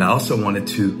time. And I also wanted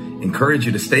to encourage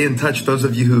you to stay in touch. Those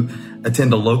of you who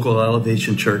attend a local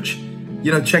Elevation church,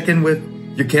 check in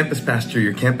with your campus pastor,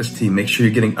 your campus team. Make sure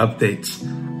you're getting updates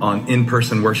on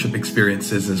in-person worship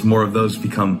experiences as more of those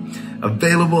become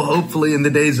available, hopefully in the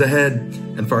days ahead.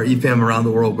 And for our EFAM around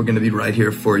the world, we're going to be right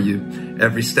here for you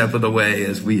every step of the way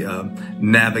as we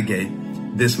navigate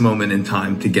this moment in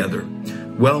time together.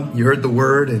 Well, you heard the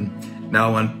word, and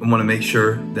now I want to make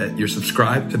sure that you're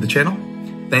subscribed to the channel.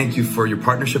 Thank you for your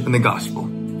partnership in the gospel.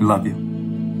 We love you.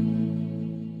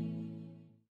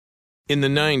 In the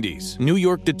 90s, New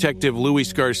York detective Louis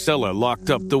Scarcella locked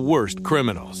up the worst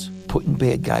criminals. Putting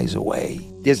bad guys away.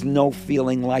 There's no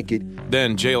feeling like it.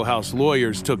 Then jailhouse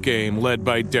lawyers took aim, led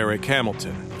by Derek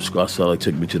Hamilton. Scarcella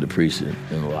took me to the precinct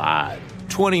and lied.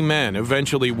 20 men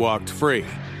eventually walked free.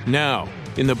 Now,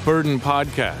 in the Burden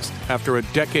podcast, after a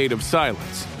decade of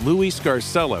silence, Louis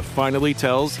Scarcella finally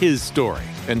tells his story,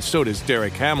 and so does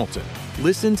Derek Hamilton.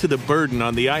 Listen to The Burden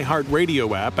on the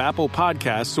iHeartRadio app, Apple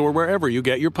Podcasts, or wherever you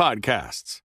get your podcasts.